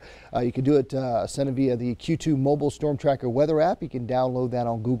off for you. You can do it, send it via the Q2 mobile Storm Tracker weather app. You can download that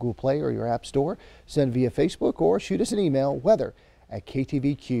on Google Play or your app store. Send via Facebook or shoot us an email,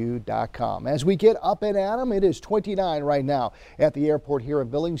 weather@ktvq.com. As we get up and at 'em, it is 29 right now at the airport here in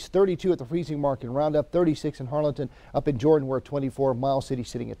Billings, 32 at the freezing mark in Roundup, 36 in Harlingen, up in Jordan we're at 24, Miles City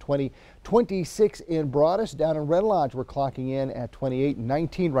sitting at 20, 26 in Broadus, down in Red Lodge we're clocking in at 28,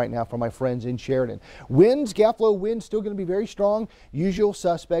 19 right now for my friends in Sheridan. Winds, gap flow winds still going to be very strong. Usual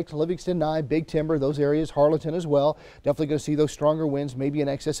suspects, Livingston, Nye, Big Timber, those areas, Harlingen as well. Definitely going to see those stronger winds, maybe in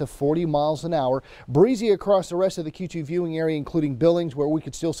excess of 40 miles an hour. Breezy across the rest of the Q2 viewing area, including Billings, where we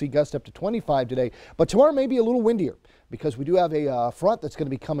could still see gusts up to 25 today. But tomorrow may be a little windier because we do have a front that's going to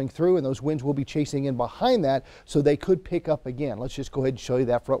be coming through, and those winds will be chasing in behind that, so they could pick up again. Let's just go ahead and show you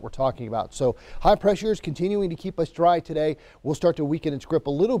that front we're talking about. So high pressure is continuing to keep us dry today. We'll start to weaken its grip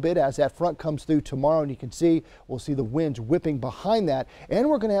a little bit as that front comes through tomorrow, and you can see we'll see the winds whipping behind that, and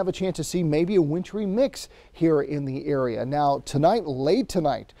we're going to have a chance to see maybe a wintry mix here in the area. Now tonight, late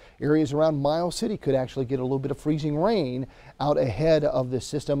tonight, areas around Miles City could actually get a little bit of freezing rain out ahead of this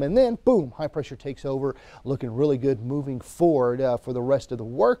system, and then boom, high pressure takes over, looking really good moving forward for the rest of the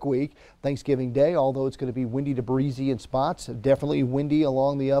work week. Thanksgiving Day, although it's going to be windy to breezy in spots, definitely windy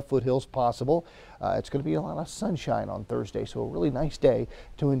along the foothills possible. It's going to be a lot of sunshine on Thursday, so a really nice day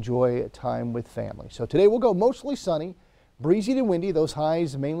to enjoy time with family. So today we'll go mostly sunny. Breezy to windy, those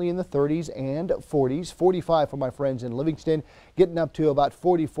highs mainly in the 30s and 40s. 45 for my friends in Livingston, getting up to about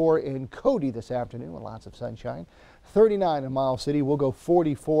 44 in Cody this afternoon with lots of sunshine. 39 in Miles City. We'll go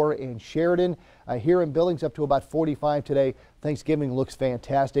 44 in Sheridan. Here in Billings, up to about 45 today. Thanksgiving looks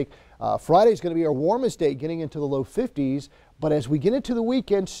fantastic. Friday is going to be our warmest day, getting into the low 50s. But as we get into the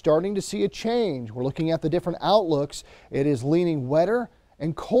weekend, starting to see a change. We're looking at the different outlooks. It is leaning wetter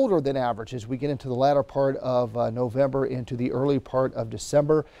and colder than average as we get into the latter part of November into the early part of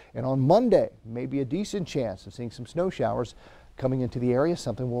December. And on Monday, maybe a decent chance of seeing some snow showers coming into the area,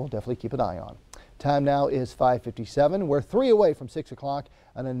 something we'll definitely keep an eye on. Time now is 5:57. We're 3 away from 6 o'clock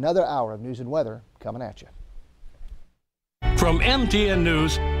and another hour of news and weather coming at you. From MTN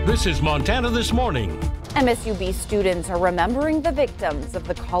News, this is Montana This Morning. MSUB students are remembering the victims of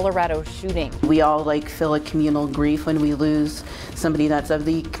the Colorado shooting. We all feel a communal grief when we lose somebody that's of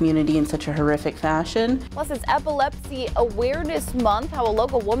the community in such a horrific fashion. Plus, it's Epilepsy Awareness Month, how a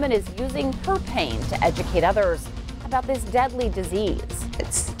local woman is using her pain to educate others about this deadly disease.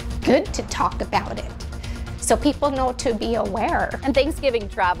 It's good to talk about it so people know to be aware. And Thanksgiving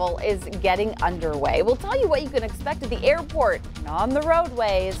travel is getting underway. We'll tell you what you can expect at the airport and on the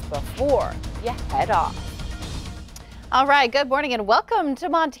roadways before you head off. All right, good morning and welcome to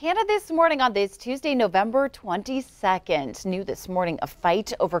Montana This Morning on this Tuesday, November 22nd. New this morning, a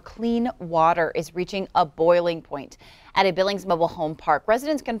fight over clean water is reaching a boiling point at a Billings mobile home park.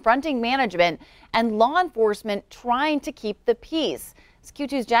 Residents confronting management and law enforcement trying to keep the peace.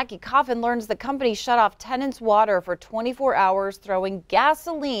 Q2's Jackie Coffin learns the company shut off tenants' water for 24 hours, throwing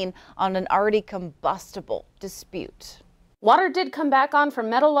gasoline on an already combustible dispute. Water did come back on for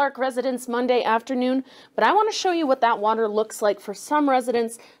Meadowlark residents Monday afternoon, but I want to show you what that water looks like for some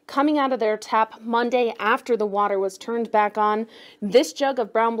residents coming out of their tap Monday after the water was turned back on. This jug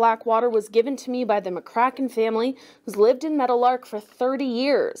of brown black water was given to me by the McCracken family, who's lived in Meadowlark for 30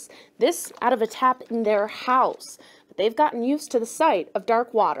 years. This out of a tap in their house. But they've gotten used to the sight of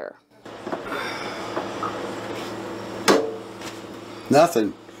dark water.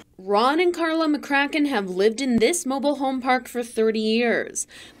 Nothing. Ron and Carla McCracken have lived in this mobile home park for 30 years,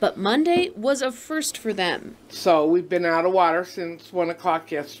 but Monday was a first for them. So we've been out of water since 1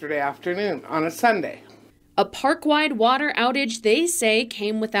 o'clock yesterday afternoon on a Sunday. A park-wide water outage, they say,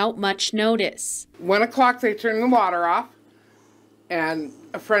 came without much notice. 1 o'clock they turned the water off, and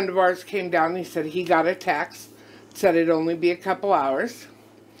a friend of ours came down and he said he got a text, said it'd only be a couple hours.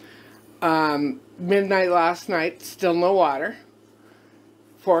 Midnight last night, still no water.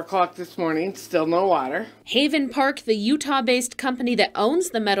 4 o'clock this morning, still no water. Haven Park, the Utah-based company that owns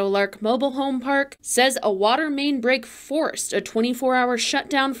the Meadowlark mobile home park, says a water main break forced a 24-hour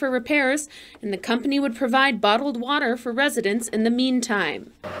shutdown for repairs, and the company would provide bottled water for residents in the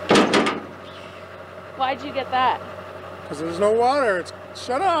meantime. Why'd you get that? Because there's no water. It's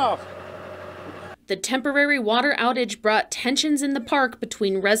shut off. The temporary water outage brought tensions in the park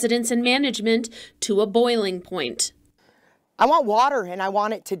between residents and management to a boiling point. I want water and I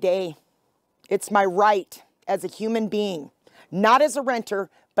want it today. It's my right as a human being, not as a renter,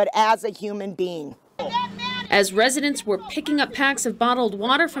 but as a human being. As residents were picking up packs of bottled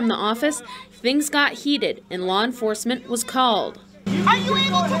water from the office, things got heated and law enforcement was called. Are you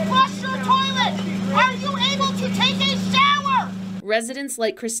able to flush your toilet? Are you able to take a shower? Residents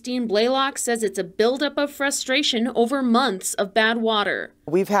like Christine Blaylock says it's a buildup of frustration over months of bad water.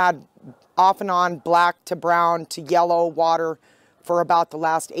 We've had off and on black to brown to yellow water for about the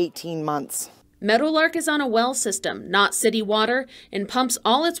last 18 months. Meadowlark is on a well system, not city water, and pumps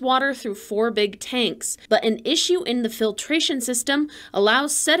all its water through 4 big tanks. But an issue in the filtration system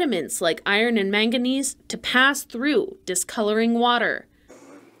allows sediments like iron and manganese to pass through, discoloring water.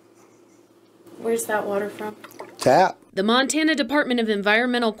 Where's that water from? Tap. The Montana Department of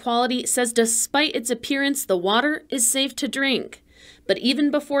Environmental Quality says despite its appearance, the water is safe to drink. But even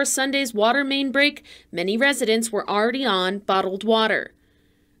before Sunday's water main break, many residents were already on bottled water.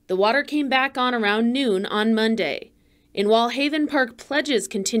 The water came back on around noon on Monday. And while Haven Park pledges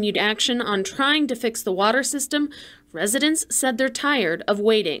continued action on trying to fix the water system, residents said they're tired of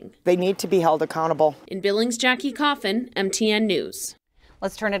waiting. They need to be held accountable. In Billings, Jackie Coffin, MTN News.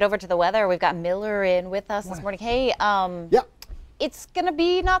 Let's turn it over to the weather. We've got Miller in with us this morning. Hey, yeah. It's going to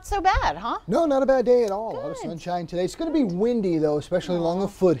be not so bad, huh? No, not a bad day at all. A lot of sunshine today. It's going to be windy, though, especially along the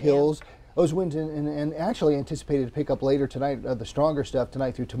foothills. Yeah. Those winds and actually anticipated to pick up later tonight, the stronger stuff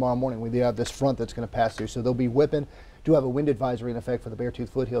tonight through tomorrow morning. We have this front that's going to pass through, so they'll be whipping. Do have a wind advisory in effect for the Beartooth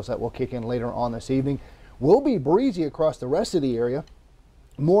foothills that will kick in later on this evening. Will be breezy across the rest of the area.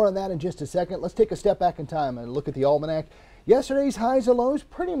 More on that in just a second. Let's take a step back in time and look at the almanac. Yesterday's highs and lows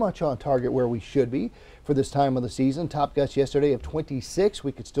pretty much on target where we should be for this time of the season. Top gusts yesterday of 26.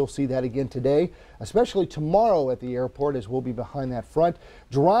 We could still see that again today, especially tomorrow at the airport as we'll be behind that front.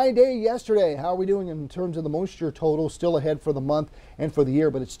 Dry day yesterday. How are we doing in terms of the moisture total? Still ahead for the month and for the year,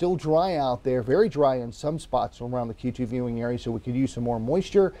 but it's still dry out there. Very dry in some spots around the Q2 viewing area, so we could use some more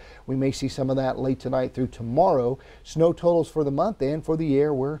moisture. We may see some of that late tonight through tomorrow. Snow totals for the month and for the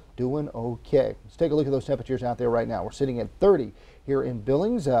year, we're doing okay. Let's take a look at those temperatures out there right now. We're sitting at 30 here in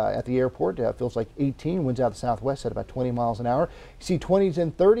Billings at the airport. Feels like 18. Winds out the southwest at about 20 miles an hour. You see 20s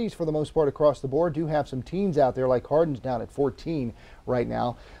and 30s for the most part across the board. Do have some teens out there like Hardin's down at 14 right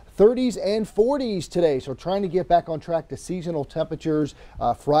now. 30s and 40s today, so trying to get back on track to seasonal temperatures.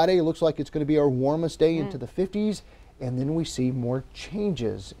 Friday looks like it's going to be our warmest day into the 50s, and then we see more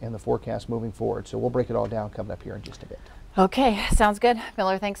changes in the forecast moving forward. So we'll break it all down coming up here in just a bit. Okay, sounds good.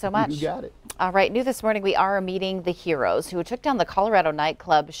 Miller, thanks so much. You got it. All right, new this morning, we are meeting the heroes who took down the Colorado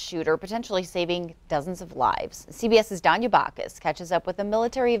nightclub shooter, potentially saving dozens of lives. CBS's Danya Bacchus catches up with a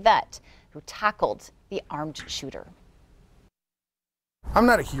military vet who tackled the armed shooter. I'm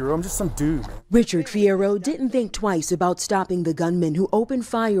not a hero, I'm just some dude. Richard Fierro didn't think twice about stopping the gunman who opened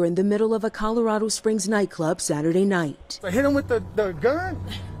fire in the middle of a Colorado Springs nightclub Saturday night. I hit him with the gun,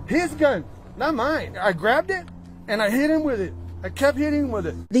 his gun, not mine. I grabbed it and I hit him with it. I kept hitting him with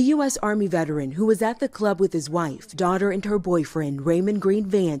it. The U.S. Army veteran who was at the club with his wife, daughter, and her boyfriend, Raymond Green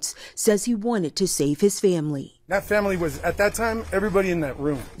Vance, says he wanted to save his family. That family was, at that time, everybody in that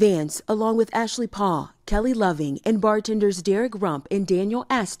room. Vance, along with Ashley Paw, Kelly Loving, and bartenders Derek Rump and Daniel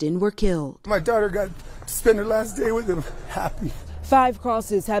Aston were killed. My daughter got to spend her last day with him, happy. 5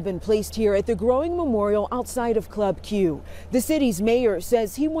 crosses have been placed here at the growing memorial outside of Club Q. The city's mayor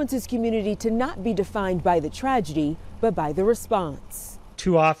says he wants his community to not be defined by the tragedy, but by the response.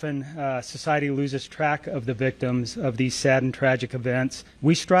 Too often, society loses track of the victims of these sad and tragic events.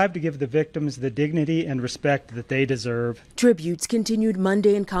 We strive to give the victims the dignity and respect that they deserve. Tributes continued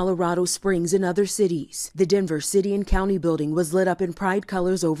Monday in Colorado Springs and other cities. The Denver City and County building was lit up in pride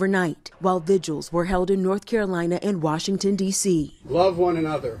colors overnight, while vigils were held in North Carolina and Washington, D.C. Love one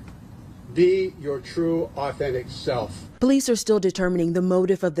another. Be your true, authentic self. Police are still determining the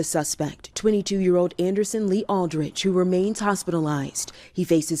motive of the suspect, 22-year-old Anderson Lee Aldrich, who remains hospitalized. He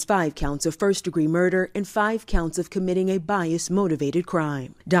faces 5 counts of first-degree murder and 5 counts of committing a bias-motivated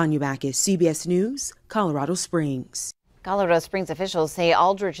crime. Danya Bacchus, CBS News, Colorado Springs. Colorado Springs officials say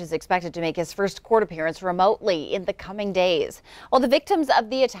Aldrich is expected to make his first court appearance remotely in the coming days. While the victims of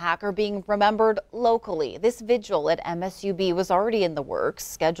the attack are being remembered locally, this vigil at MSUB was already in the works,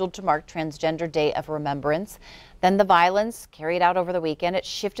 scheduled to mark Transgender Day of Remembrance. Then the violence carried out over the weekend, it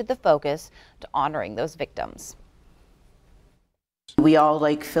shifted the focus to honoring those victims. We all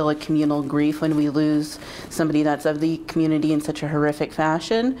feel a communal grief when we lose somebody that's of the community in such a horrific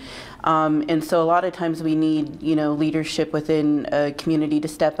fashion. And so a lot of times we need, leadership within a community to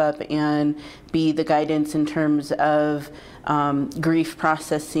step up and be the guidance in terms of grief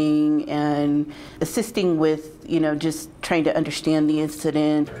processing and assisting with, just trying to understand the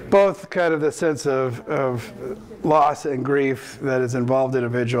incident. Both kind of the sense of loss and grief that is involved in a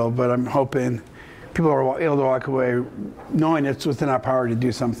vigil, but I'm hoping people are able to walk away knowing it's within our power to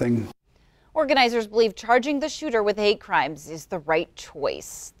do something. Organizers believe charging the shooter with hate crimes is the right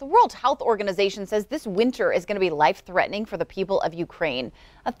choice. The World Health Organization says this winter is going to be life-threatening for the people of Ukraine.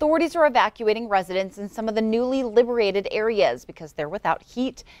 Authorities are evacuating residents in some of the newly liberated areas because they're without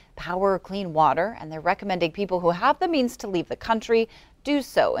heat, power, or clean water, and they're recommending people who have the means to leave the country do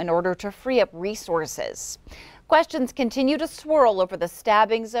so in order to free up resources. Questions continue to swirl over the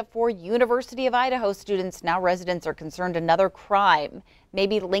stabbings of 4 University of Idaho students. Now residents are concerned another crime may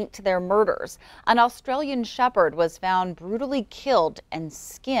be linked to their murders. An Australian shepherd was found brutally killed and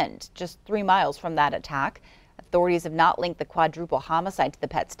skinned just 3 miles from that attack. Authorities have not linked the quadruple homicide to the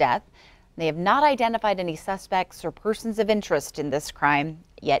pet's death. They have not identified any suspects or persons of interest in this crime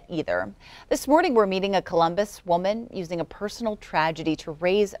yet either. This morning, we're meeting a Columbus woman using a personal tragedy to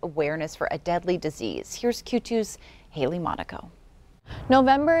raise awareness for a deadly disease. Here's Q2's Haley Monaco.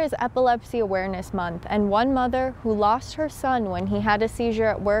 November is Epilepsy Awareness Month, and one mother who lost her son when he had a seizure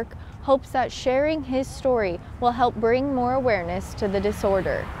at work hopes that sharing his story will help bring more awareness to the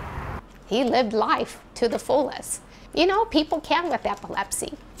disorder. He lived life to the fullest. People can with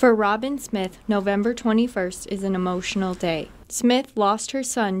epilepsy. For Robin Smith, November 21st is an emotional day. Smith lost her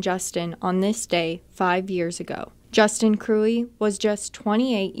son, Justin, on this day 5 years ago. Justin Cruey was just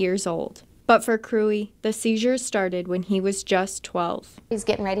 28 years old. But for Cruy, the seizures started when he was just 12. He's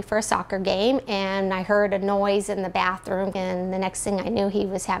getting ready for a soccer game, and I heard a noise in the bathroom, and the next thing I knew, he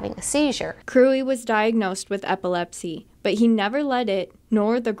was having a seizure. Cruy was diagnosed with epilepsy, but he never let it,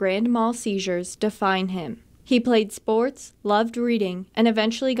 nor the grand mal seizures, define him. He played sports, loved reading, and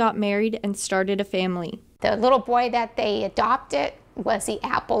eventually got married and started a family. The little boy that they adopted was the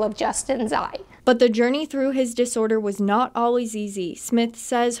apple of Justin's eye. But the journey through his disorder was not always easy. Smith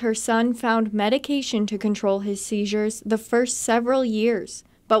says her son found medication to control his seizures the first several years,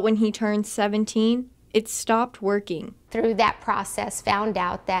 but when he turned 17, it stopped working. Through that process, found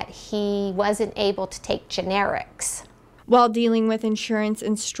out that he wasn't able to take generics. While dealing with insurance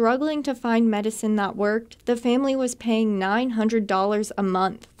and struggling to find medicine that worked, the family was paying $900 a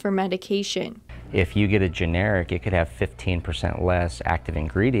month for medication. If you get a generic, it could have 15% less active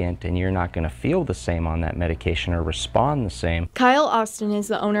ingredient, and you're not going to feel the same on that medication or respond the same. Kyle Austin is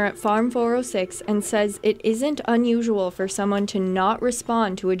the owner at Farm 406 and says it isn't unusual for someone to not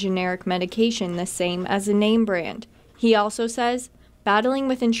respond to a generic medication the same as a name brand. He also says battling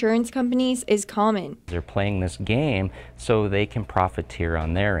with insurance companies is common. They're playing this game so they can profiteer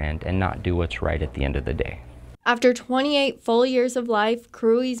on their end and not do what's right at the end of the day. After 28 full years of life,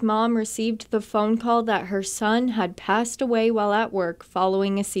 Cruy's mom received the phone call that her son had passed away while at work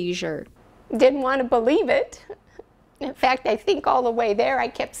following a seizure. Didn't want to believe it. In fact, I think all the way there I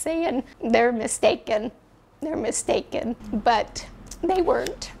kept saying, they're mistaken, but they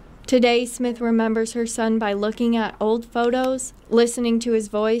weren't. Today, Smith remembers her son by looking at old photos, listening to his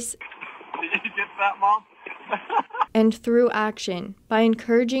voice, Did you get that, Mom? and through action by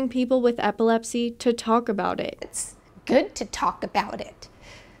encouraging people with epilepsy to talk about it. It's good to talk about it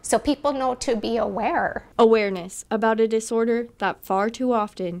so people know to be aware. Awareness about a disorder that far too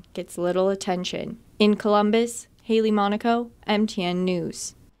often gets little attention. In Columbus, Haley Monaco, MTN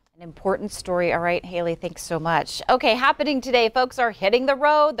News. An important story. All right, Haley, thanks so much. Okay, happening today, folks are hitting the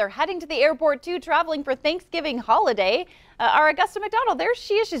road. They're heading to the airport too, traveling for Thanksgiving holiday. Our Augusta McDonald, there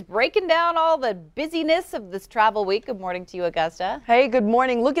she is. She's breaking down all the busyness of this travel week. Good morning to you, Augusta. Hey, good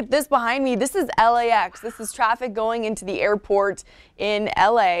morning. Look at this behind me. This is LAX. This is traffic going into the airport in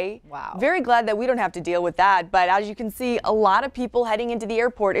LA. Wow. Very glad that we don't have to deal with that. But as you can see, a lot of people heading into the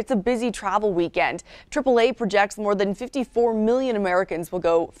airport. It's a busy travel weekend. AAA projects more than 54 million Americans will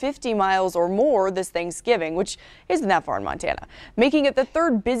go 50 miles or more this Thanksgiving, which isn't that far in Montana, making it the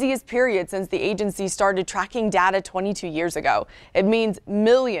third busiest period since the agency started tracking data 22 years ago. It means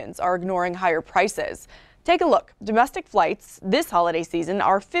millions are ignoring higher prices. Take a look. Domestic flights this holiday season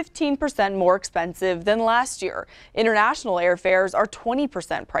are 15% more expensive than last year. International airfares are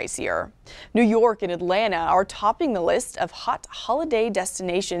 20% pricier. New York and Atlanta are topping the list of hot holiday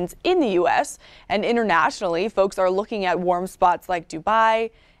destinations in the U.S. and internationally, folks are looking at warm spots like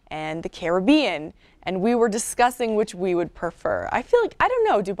Dubai and the Caribbean. And we were discussing which we would prefer. I feel like, I don't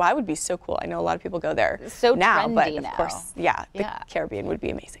know, Dubai would be so cool. I know a lot of people go there so now, trendy but of now. course, yeah, the Caribbean would be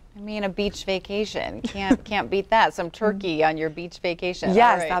amazing. I mean, a beach vacation. Can't beat that. Some turkey on your beach vacation.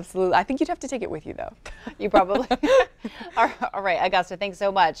 Yes, absolutely. I think you'd have to take it with you, though. You probably. All right, Augusta, thanks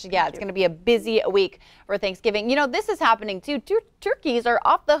so much. Yeah, it's going to be a busy week for Thanksgiving. You know, this is happening too. Turkeys are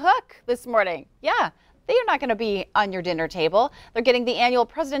off the hook this morning. Yeah. They are not going to be on your dinner table. They're getting the annual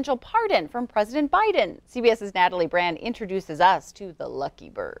presidential pardon from President Biden. CBS's Natalie Brand introduces us to the lucky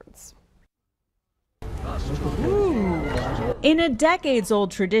birds. In a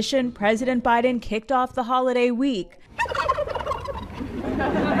decades-old tradition, President Biden kicked off the holiday week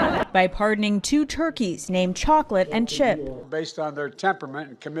by pardoning 2 turkeys named Chocolate and Chip. Based on their temperament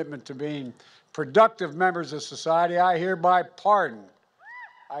and commitment to being productive members of society, I hereby pardon.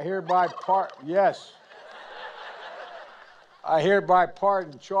 Yes. I hereby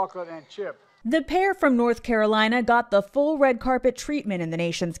pardon Chocolate and Chip. The pair from North Carolina got the full red carpet treatment in the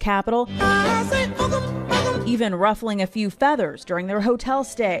nation's capital, even ruffling a few feathers during their hotel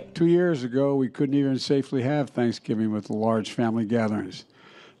stay. 2 years ago, we couldn't even safely have Thanksgiving with large family gatherings.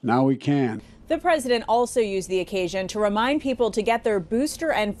 Now we can. The president also used the occasion to remind people to get their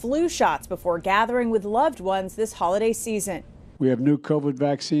booster and flu shots before gathering with loved ones this holiday season. We have new COVID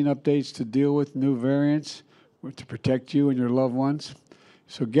vaccine updates to deal with, new variants to protect you and your loved ones.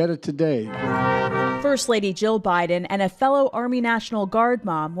 So get it today. First Lady Jill Biden and a fellow Army National Guard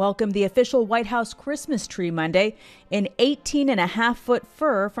mom welcomed the official White House Christmas tree Monday in 18.5-foot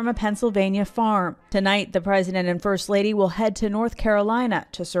fir from a Pennsylvania farm. Tonight, the president and First Lady will head to North Carolina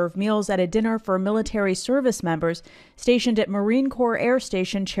to serve meals at a dinner for military service members stationed at Marine Corps Air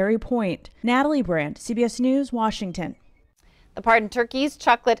Station Cherry Point. Natalie Brand, CBS News, Washington. The Pardon Turkeys,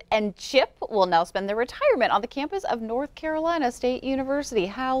 Chocolate and Chip will now spend their retirement on the campus of North Carolina State University.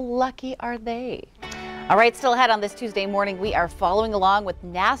 How lucky are they? All right, still ahead on this Tuesday morning, we are following along with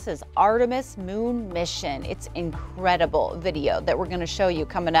NASA's Artemis moon mission. It's incredible video that we're going to show you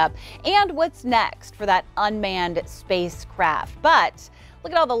coming up, and what's next for that unmanned spacecraft. But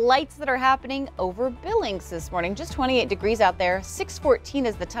look at all the lights that are happening over Billings this morning. Just 28 degrees out there. 6:14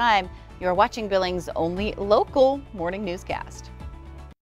 is the time. You're watching Billings' only local morning newscast.